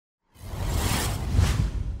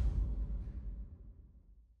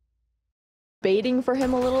baiting for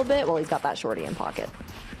him a little bit. Well, he's got that shorty in pocket.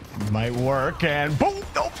 Might work, and boom!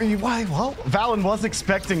 Oh, well, Valyn was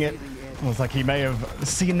expecting it. It was like he may have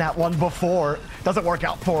seen that one before. Doesn't work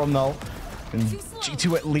out for him, though. And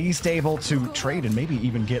G2 at least able to trade and maybe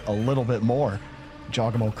even get a little bit more.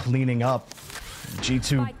 Jawgemo cleaning up.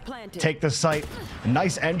 G2 take the site.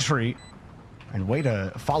 Nice entry. And way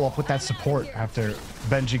to follow up with that support after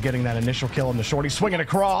benjy getting that initial kill on the shorty. Swinging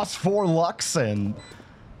across for Lux, and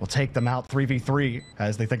we'll take them out 3v3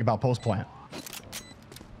 as they think about post-plant.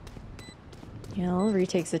 Yeah, little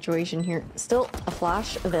retake situation here. Still a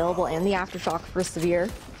flash available and the aftershock for Sevire.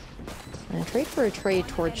 And a trade for a trade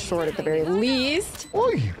towards short at the very least.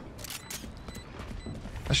 Oy.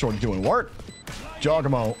 That short doing work.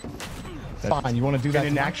 Jawgemo. Fine, you want to do that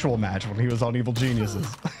in an actual match when he was on Evil Geniuses.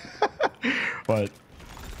 But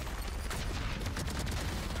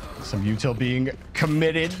some util being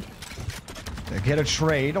committed. They get a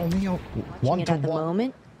trade. Only a 1-to-1 at the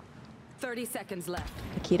moment. 30 seconds left.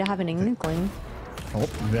 Akita having an inkling. Oh,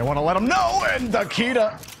 they want to let him know, and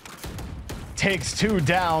Akita takes 2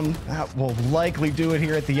 down. That will likely do it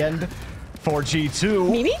here at the end for G2.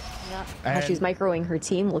 Mimi? Yeah. As she's microing her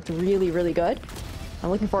team, looked really, really good.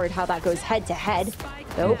 I'm looking forward to how that goes head to head.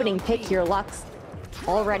 The opening pick here, Lux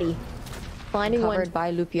already finding one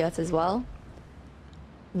by Loupiote as well.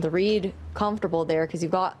 The read comfortable there because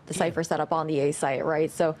you've got the Cypher set up on the A site,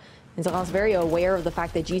 right? So Zerance very aware of the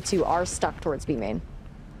fact that G2 are stuck towards B main.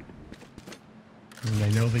 And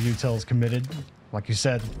they know the util is committed. Like you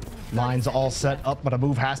said, lines all set up, but a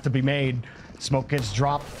move has to be made. Smoke gets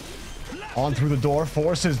dropped on through the door,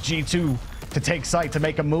 forces G2 to take site, to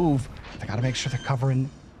make a move. They got to make sure they're covering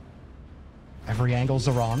every angle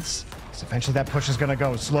Zerance. So eventually that push is going to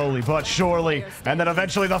go slowly but surely. And then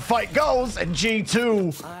eventually the fight goes, and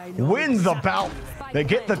G2 wins the bout. They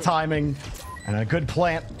get the timing. And a good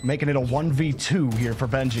plant, making it a 1v2 here for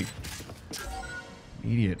benjy.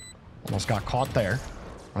 Immediate. Almost got caught there.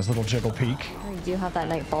 Nice little jiggle peek. You do have that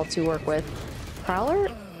Nightfall to work with.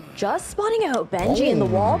 Prowler just spotting out benjy and the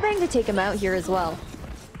wall bang to take him out here as well.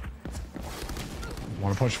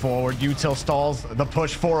 Want to push forward. Util stalls the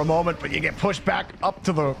push for a moment, but you get pushed back up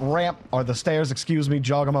to the ramp, or the stairs, excuse me.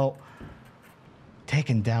 Jawgemo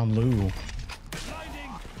taking down Lou.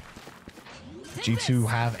 G2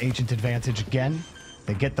 have agent advantage again.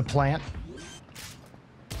 They get the plant.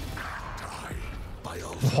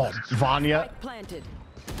 Oh, Vania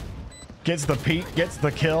gets the peek, gets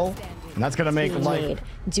the kill, and that's gonna make life.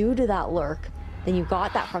 Due to that lurk, then you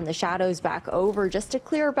got that from the shadows back over just to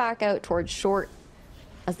clear back out towards short,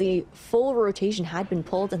 as the full rotation had been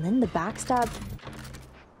pulled, and then the backstab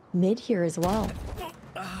mid here as well.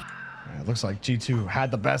 It looks like G2 had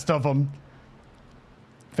the best of them.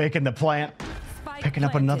 Faking the plant. Picking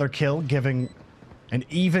up another kill, giving an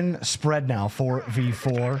even spread now,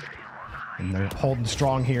 4v4. And they're holding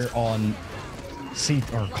strong here on C,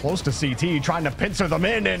 or close to CT, trying to pincer them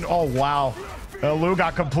in, and oh wow. Lou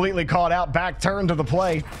got completely caught out, back turn to the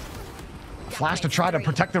play. Flash to try to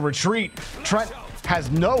protect the retreat. Trent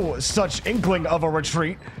has no such inkling of a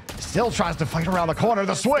retreat. Still tries to fight around the corner,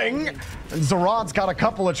 the swing. And Zerance got a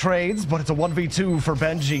couple of trades, but it's a 1v2 for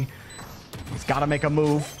benjy. He's got to make a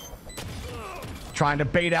move. Trying to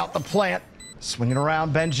bait out the plant. Swinging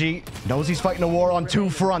around, benjy knows he's fighting a war on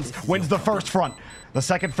 2 fronts. Wins the first front. The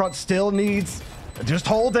second front still needs just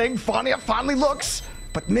holding. Vania finally looks,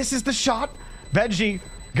 but misses the shot. benjy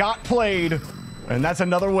got played, and that's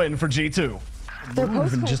another win for G2.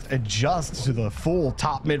 Move and just adjust to the full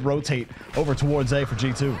top mid rotate over towards A for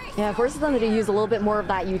G2. Yeah, forces them to use a little bit more of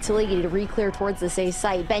that utility to re-clear towards this A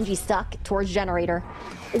site. benjy stuck towards generator.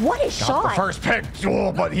 What a shot! The first pick,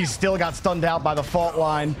 but he still got stunned out by the fault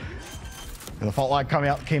line. And the fault line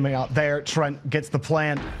came out there. Trent gets the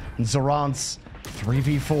plant, and Zerance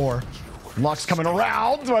 3v4. Lux coming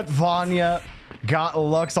around, but Vania got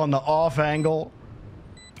Lux on the off angle.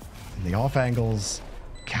 And the off angles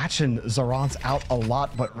catching Zerance out a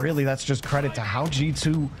lot, but really that's just credit to how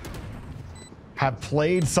G2 have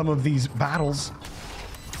played some of these battles.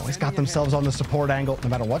 Always got themselves on the support angle, no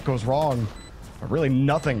matter what goes wrong. But really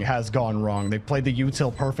nothing has gone wrong. They played the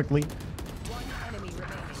util perfectly.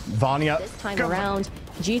 Vania. This time around,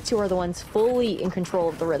 G2 are the ones fully in control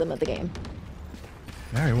of the rhythm of the game.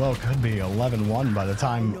 Very well could be 11-1 by the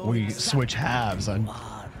time we switch halves. And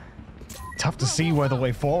tough to see where the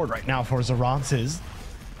way forward right now for Zerance is.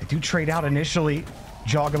 They do trade out initially.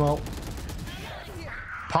 Jawgemo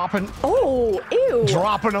popping. Oh, ew.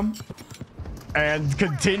 Dropping them. And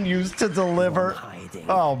continues to deliver.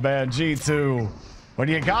 Oh man, G2. When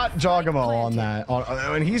you got Jawgemo on that,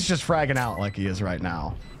 and he's just fragging out like he is right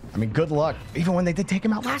now. I mean, good luck. Even when they did take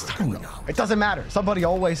him out last time, though. It doesn't matter. Somebody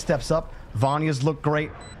always steps up. Vania's look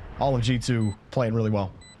great. All of G2 playing really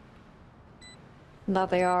well. That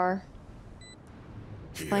they are.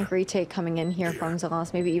 Flank retake coming in here from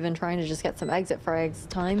Zerance, maybe even trying to just get some exit frags.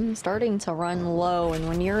 Time starting to run low, and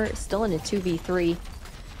when you're still in a 2v3,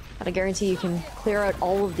 gotta guarantee you can clear out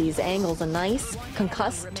all of these angles. A nice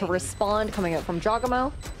concuss to respond coming out from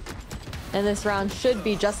jawgemo. And this round should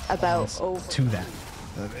be just about over. To that.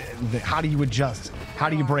 How do you adjust? How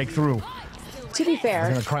do you break through? To be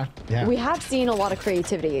fair, yeah. We have seen a lot of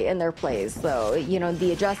creativity in their plays, though. You know,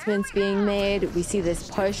 the adjustments being made. We see this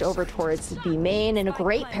push over towards B main and a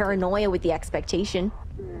great paranoia with the expectation.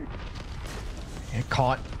 It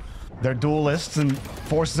caught their duelists and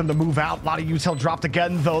forces them to move out. A lot of util dropped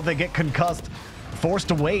again, though. They get concussed, forced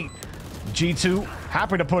to wait. G2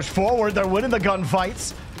 happy to push forward. They're winning the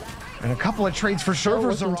gunfights. And a couple of trades for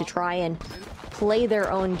servers looking to try and play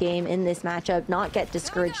their own game in this matchup, not get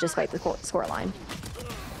discouraged despite the scoreline.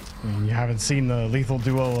 You haven't seen the lethal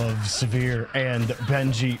duo of Sevire and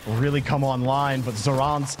Benji really come online, but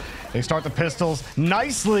Zerance, they start the pistols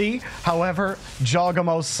nicely. However,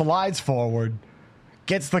 jawgemo slides forward,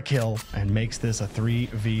 gets the kill, and makes this a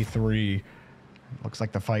 3v3. Looks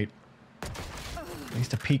like the fight needs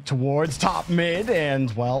to peek towards top mid,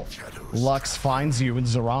 and, well, Lux finds you in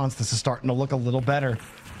Zerance. This is starting to look a little better.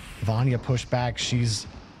 Vania pushed back. She's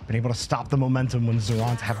been able to stop the momentum when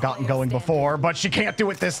Zerance have gotten going before, but she can't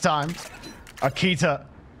do it this time. Akita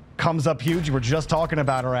comes up huge. You were just talking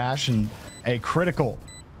about her, Ash, and a critical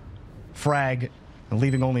frag,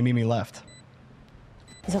 leaving only Mimi left.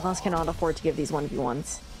 Zerance cannot afford to give these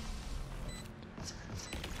 1v1s.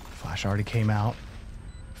 Flash already came out.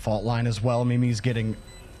 Fault line as well. Mimi's getting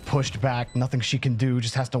pushed back. Nothing she can do.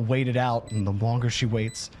 Just has to wait it out. And the longer she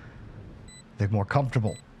waits, the more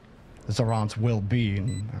comfortable Zerance will be.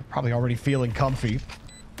 And they're probably already feeling comfy.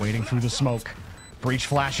 Waiting through the smoke. Breach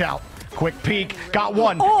flash out. Quick peek. Got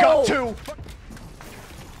one. Got two.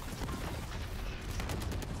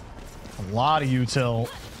 A lot of util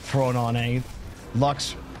thrown on A.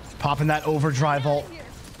 Lux popping that overdrive ult.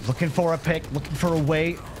 Looking for a pick. Looking for a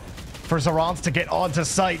way for Zerance to get onto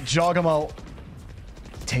site. Jawgemo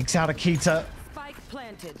takes out Akita.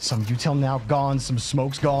 Some util now gone. Some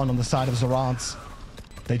smoke's gone on the side of Zerance.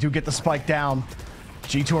 They do get the spike down.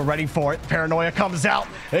 G2 are ready for it. Paranoia comes out.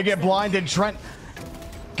 They get blinded. Trent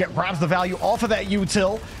grabs the value off of that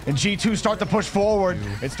util, and G2 start to push forward.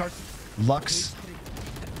 It starts. Lux,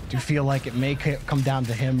 do feel like it may come down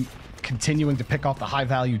to him continuing to pick off the high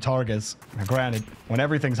value targets. Now, granted, when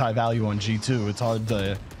everything's high value on G2, it's hard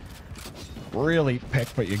to really pick,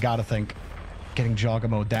 but you gotta think getting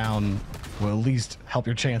Jawgemo down will at least help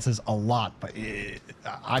your chances a lot. But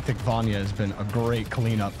I think Vania has been a great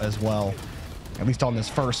cleanup as well, at least on this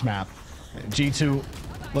first map. G2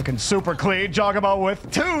 looking super clean. Jawgemo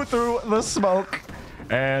with 2 through the smoke.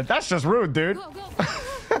 And that's just rude, dude. Go,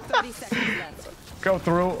 go. 30 seconds left. Go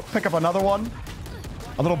through, pick up another one.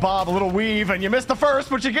 A little bob, a little weave, and you missed the first,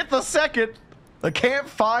 but you get the second. They can't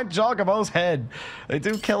find Jawgemo's head. They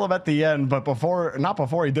do kill him at the end, but not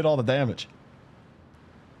before he did all the damage.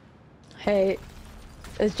 Hey,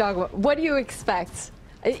 it's Jawgemo. What do you expect?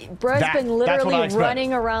 Bro's been literally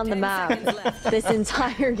running around the map this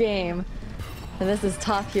entire game. And this is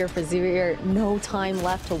tough here for Sevire. No time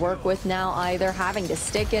left to work with now either, having to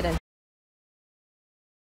stick it and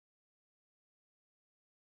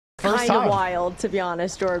kind of wild, to be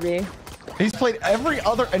honest, Jorby. He's played every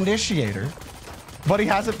other initiator, but he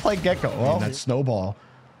hasn't played Gecko. Well, that snowball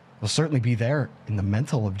will certainly be there in the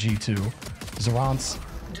mental of G2. Zerance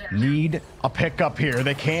need a pickup here.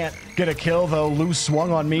 They can't get a kill, though. Lou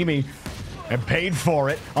swung on Mimi and paid for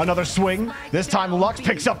it. Another swing. This time Lux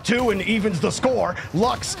picks up 2 and evens the score.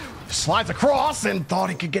 Lux slides across and thought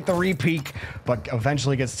he could get the repeat, but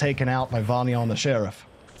eventually gets taken out by Vania on the Sheriff.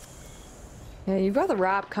 Yeah, you've got the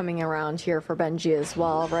wrap coming around here for Benji as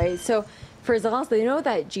well, right? So for Zerance, they know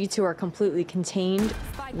that G2 are completely contained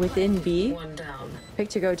within B. Pick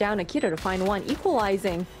to go down, Akita to find one,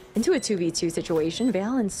 equalizing into a 2v2 situation.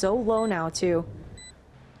 Valyn's so low now, too.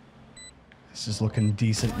 This is looking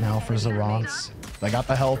decent now for Zerance. They got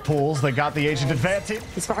the health pools. They got the agent advantage.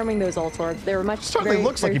 He's farming those ult orbs. They were much certainly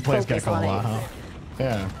looks like he plays Gecko a lot, huh?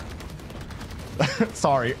 Yeah.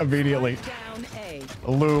 Sorry, immediately.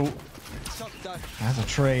 Lou has a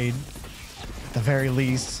trade. At the very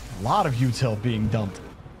least, a lot of util being dumped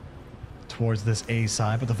towards this A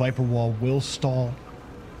side, but the Viper Wall will stall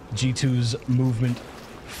G2's movement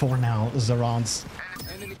for now. Zerance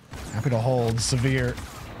happy to hold. Severe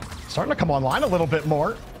starting to come online a little bit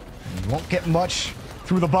more. You won't get much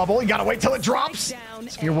through the bubble. You gotta wait till it drops.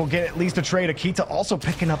 Sevire will get at least a trade. Akita also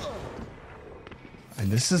picking up.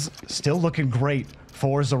 And this is still looking great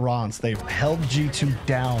for Zerance. They've held G2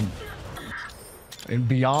 down. And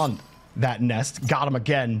beyond that nest, got him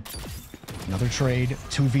again. Another trade,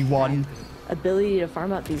 2v1. Ability to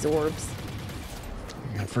farm up these orbs.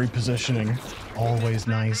 And free positioning, always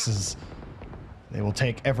nice, as they will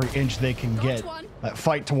take every inch they can get. That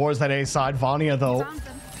fight towards that A side. Vania, though,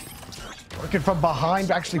 working from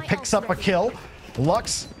behind, actually picks up a kill.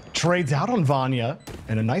 Lux trades out on Vania,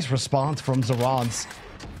 and a nice response from Zerance.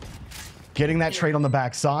 Getting that trade on the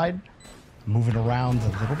backside. Moving around,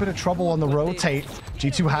 a little bit of trouble on the rotate.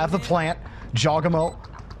 G2 have the plant. Jawgemo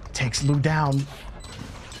takes Lu down.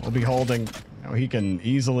 We'll be holding. You know, he can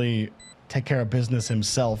easily take care of business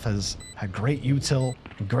himself. Has had great util,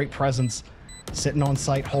 great presence. Sitting on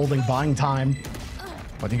site, holding, buying time.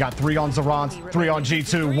 But you got 3 on Zerance, 3 on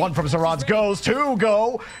G2. 1 from Zerance goes, 2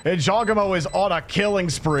 go. And Jawgemo is on a killing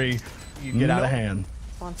spree. Get out of hand.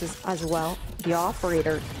 Responses as well. The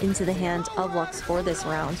operator into the hand of Lux for this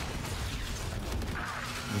round.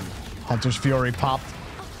 Hunter's Fury popped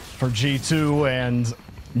for G2, and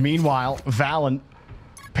meanwhile, valyn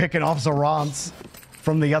picking off Zerance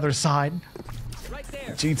from the other side.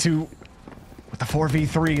 G2 with the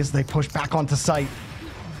 4v3 as they push back onto site.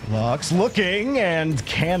 Lux looking and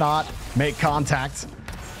cannot make contact.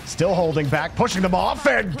 Still holding back, pushing them off,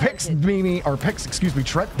 and picks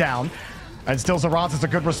Trent down. And still Zerance is a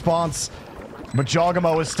good response. But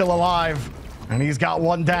Jawgemo is still alive, and he's got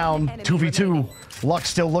 1 down, 2v2. Lux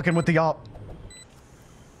still looking with the op.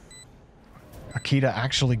 Akita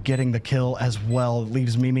actually getting the kill as well. It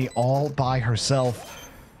leaves Mimi all by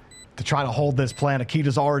herself to try to hold this plan.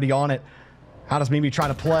 Akita's already on it. How does Mimi try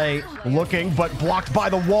to play? Looking, but blocked by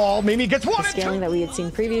the wall. Mimi gets 1. The scaling that we had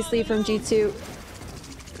seen previously from G2.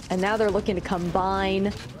 And now they're looking to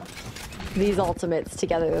combine these ultimates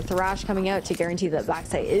together. The Thrash coming out to guarantee that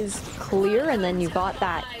backside is clear. And then you've got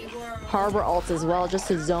that Harbor ult as well, just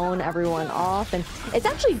to zone everyone off. And it's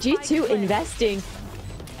actually G2 investing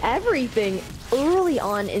everything early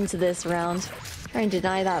on into this round. Trying to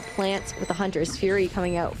deny that plant with the Hunter's Fury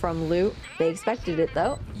coming out from Lu. They expected it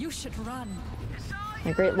though. You should run.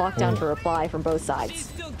 A great lockdown to reply from both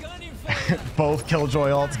sides. Both Killjoy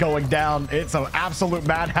ults going down. It's an absolute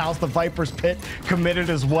madhouse. The Viper's Pit committed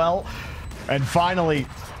as well. And finally,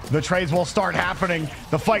 the trades will start happening.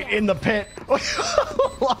 The fight in the pit.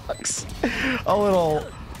 Lux, a little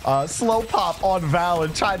slow pop on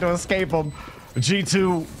valyn, trying to escape him.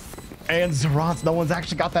 G2 and Zerance, no one's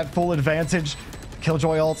actually got that full advantage.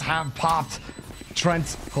 Killjoy ults have popped.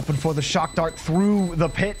 Trent hoping for the shock dart through the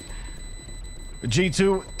pit.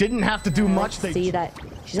 G2 didn't have to do much. They see that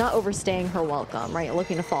she's not overstaying her welcome, right?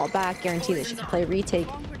 Looking to fall back, guarantee that she can play retake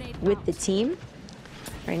with the team.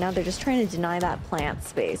 Right now, they're just trying to deny that plant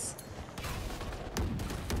space.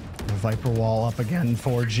 The Viper wall up again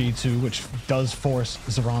for G2, which does force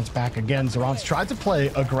Zerance back again. Zerance tried to play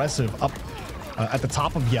aggressive up at the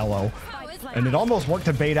top of yellow, and it almost worked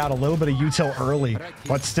to bait out a little bit of util early,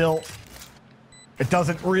 but still, it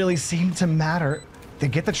doesn't really seem to matter. They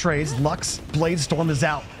get the trades. Lux Bladestorm is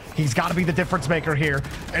out. He's got to be the difference maker here,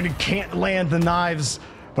 and he can't land the knives.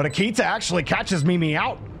 But Akita actually catches Mimi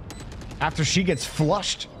out after she gets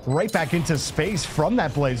flushed right back into space from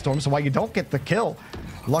that Bladestorm. So while you don't get the kill,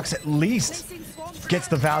 Lux at least gets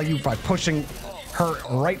the value by pushing her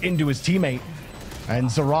right into his teammate. And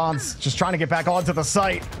Zerance just trying to get back onto the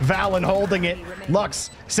site. valyn holding it. Lux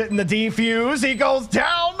sitting the defuse. He goes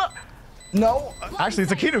down. No, actually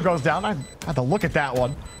it's Akita who goes down. I had to look at that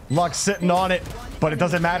one. Lux sitting on it, but it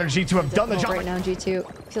doesn't matter. G2 have done the job. Right now,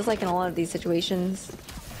 G2 feels like in a lot of these situations,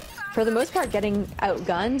 for the most part, getting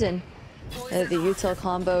outgunned, and the util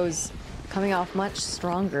combos coming off much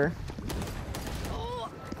stronger.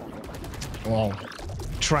 Well,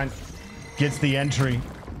 Trent gets the entry.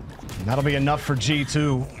 And that'll be enough for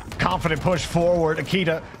G2. Confident push forward.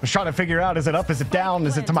 Akita was trying to figure out, is it up, is it down,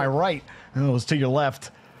 is it to my right? And it was to your left.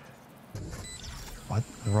 What?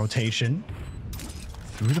 The rotation.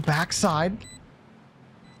 Through the backside.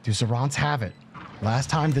 Do Zerance have it? Last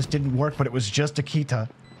time this didn't work, but it was just Akita.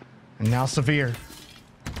 And now Sevire.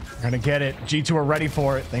 They're gonna get it. G2 are ready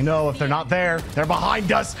for it. They know if they're not there, they're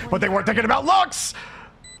behind us, but they weren't thinking about Lux!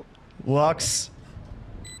 Lux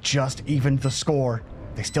just evened the score.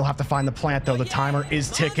 They still have to find the plant, though. The timer is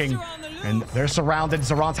ticking, and they're surrounded.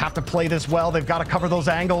 Zerance have to play this well. They've got to cover those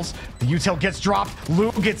angles. The util gets dropped.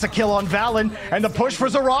 Lu gets a kill on valyn, and the push for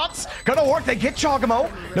Zerance gonna work. They get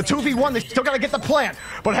Jawgemo. The 2v1, they still got to get the plant.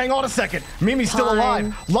 But hang on a second. Mimi's still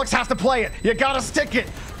alive. Lux has to play it. You got to stick it.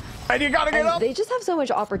 And you gotta get up. They just have so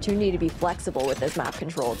much opportunity to be flexible with this map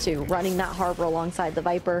control too. Running that harbor alongside the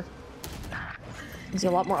Viper gives you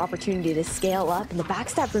a lot more opportunity to scale up. And the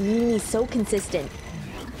backstab for Mimi is so consistent.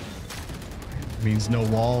 Means no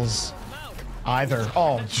walls either.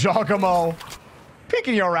 Oh, jawgemo.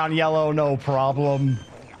 Peeking you around yellow, no problem.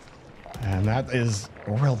 And that is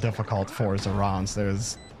real difficult for Zerance.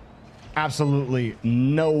 There's absolutely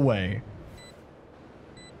no way.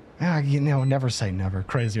 You know, never say never.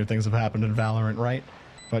 Crazier things have happened in Valorant, right?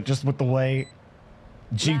 But just with the way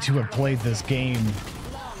G2 have played this game,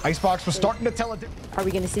 Icebox was starting to tell it. Are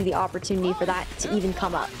we going to see the opportunity for that to even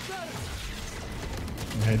come up?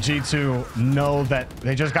 And G2 know that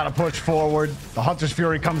they just got to push forward. The Hunter's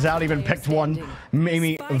Fury comes out, even picked one.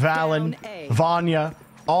 Mimi, Valyn, Vania,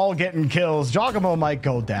 all getting kills. jawgemo might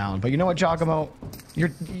go down, but you know what, jawgemo?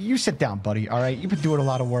 You sit down, buddy, all right? You've been doing a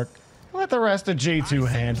lot of work. Let the rest of G2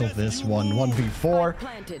 handle this one.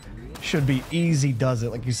 1v4. Should be easy, does it?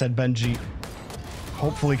 Like you said, Benji.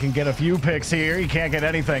 Hopefully can get a few picks here. He can't get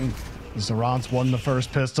anything. Zerance won the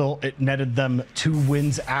first pistol. It netted them 2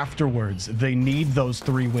 wins afterwards. They need those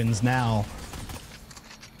 3 wins now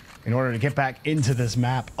in order to get back into this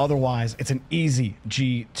map. Otherwise, it's an easy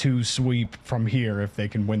G2 sweep from here if they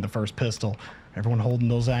can win the first pistol. Everyone holding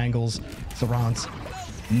those angles. Zerance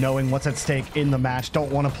knowing what's at stake in the match. Don't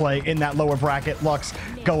want to play in that lower bracket. Lux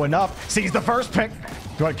going up. Sees the first pick,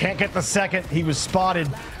 but can't get the second. He was spotted.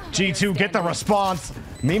 G2 get the response.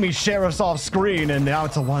 Mimi sheriff's off screen, and now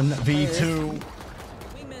it's a 1v2.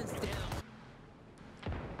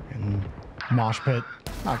 And Mosh Pit,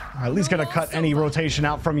 at least gonna cut any rotation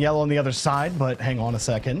out from yellow on the other side, but hang on a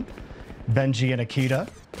second. Benji and Akita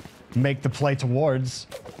make the play towards,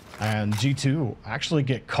 and G2 actually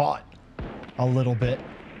get caught a little bit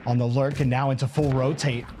on the lurk, and now into full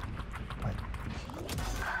rotate.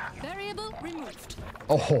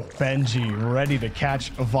 Oh, Benji ready to catch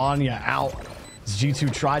Vania out. As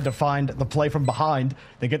G2 tried to find the play from behind.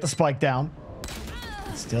 They get the spike down.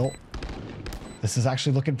 Still, this is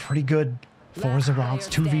actually looking pretty good for Zerance.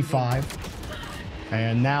 2v5.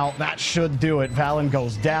 And now that should do it. Valyn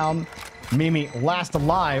goes down. Mimi last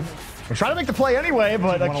alive. We're trying to make the play anyway,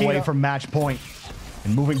 but Akita away from match point.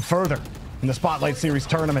 And moving further in the Spotlight Series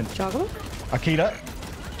tournament. jawgemo? Akita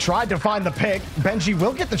tried to find the pick. Benji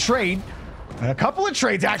will get the trade. And a couple of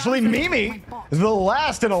trades, actually. Mimi is the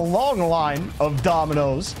last in a long line of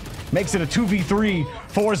dominoes. Makes it a 2v3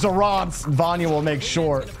 for Zerance. Vania will make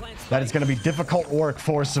sure that it's going to be difficult work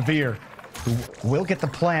for Sevire, who will get the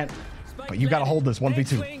plant, but you got to hold this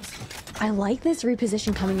 1v2. I like this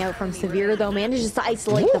reposition coming out from Sevire, though. Manages to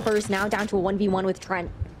isolate the first, now down to a 1v1 with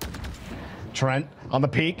Trent. Trent on the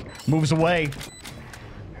peak, moves away.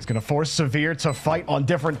 He's going to force Sevire to fight on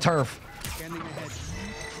different turf.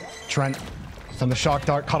 Trent from the shock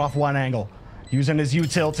dart, cut off one angle, using his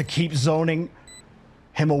util to keep zoning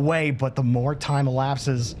him away, but the more time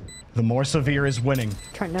elapses, the more Sevire is winning.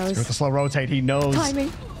 Trent knows. With the slow rotate, he knows.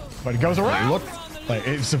 Timing. But he goes around. Look, like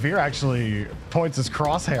Sevire actually points his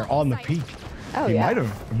crosshair on the peak. Oh, he yeah.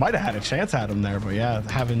 might have had a chance at him there, but yeah,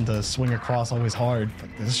 having to swing across always hard. But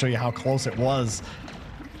this show you how close it was.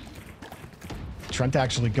 Trent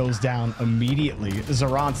actually goes down immediately.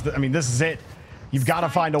 Zerance, I mean, this is it. You've got to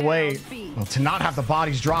find a way to not have the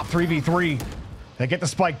bodies drop. 3v3. They get the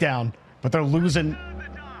spike down, but they're losing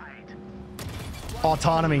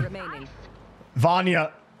autonomy.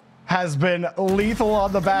 Vania has been lethal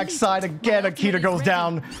on the backside again. Akita goes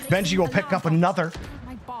down. Benji will pick up another.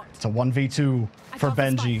 It's a 1v2 for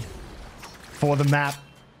Benji for the map.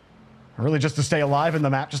 Really just to stay alive in the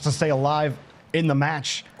map, just to stay alive in the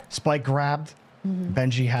match. Spike grabbed.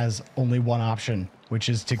 Benji has only one option, which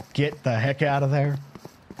is to get the heck out of there,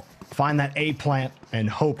 find that A plant, and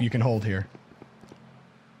hope you can hold here.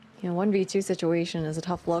 You know, 1v2 situation is a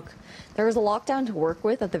tough look. There was a lockdown to work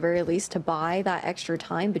with at the very least to buy that extra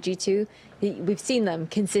time, but G2, we've seen them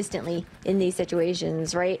consistently in these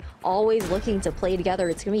situations, right? Always looking to play together.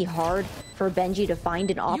 It's going to be hard for Benji to find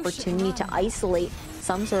an opportunity to isolate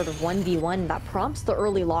some sort of 1v1 that prompts the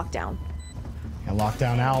early lockdown. Yeah,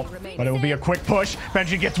 lockdown out, but it will be a quick push.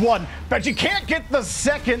 Benji gets one. Benji can't get the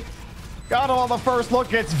second. Got it on the first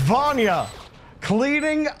look. It's Vania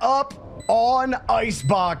cleaning up on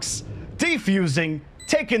Icebox, defusing,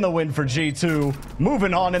 taking the win for G2,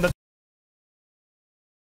 moving on in the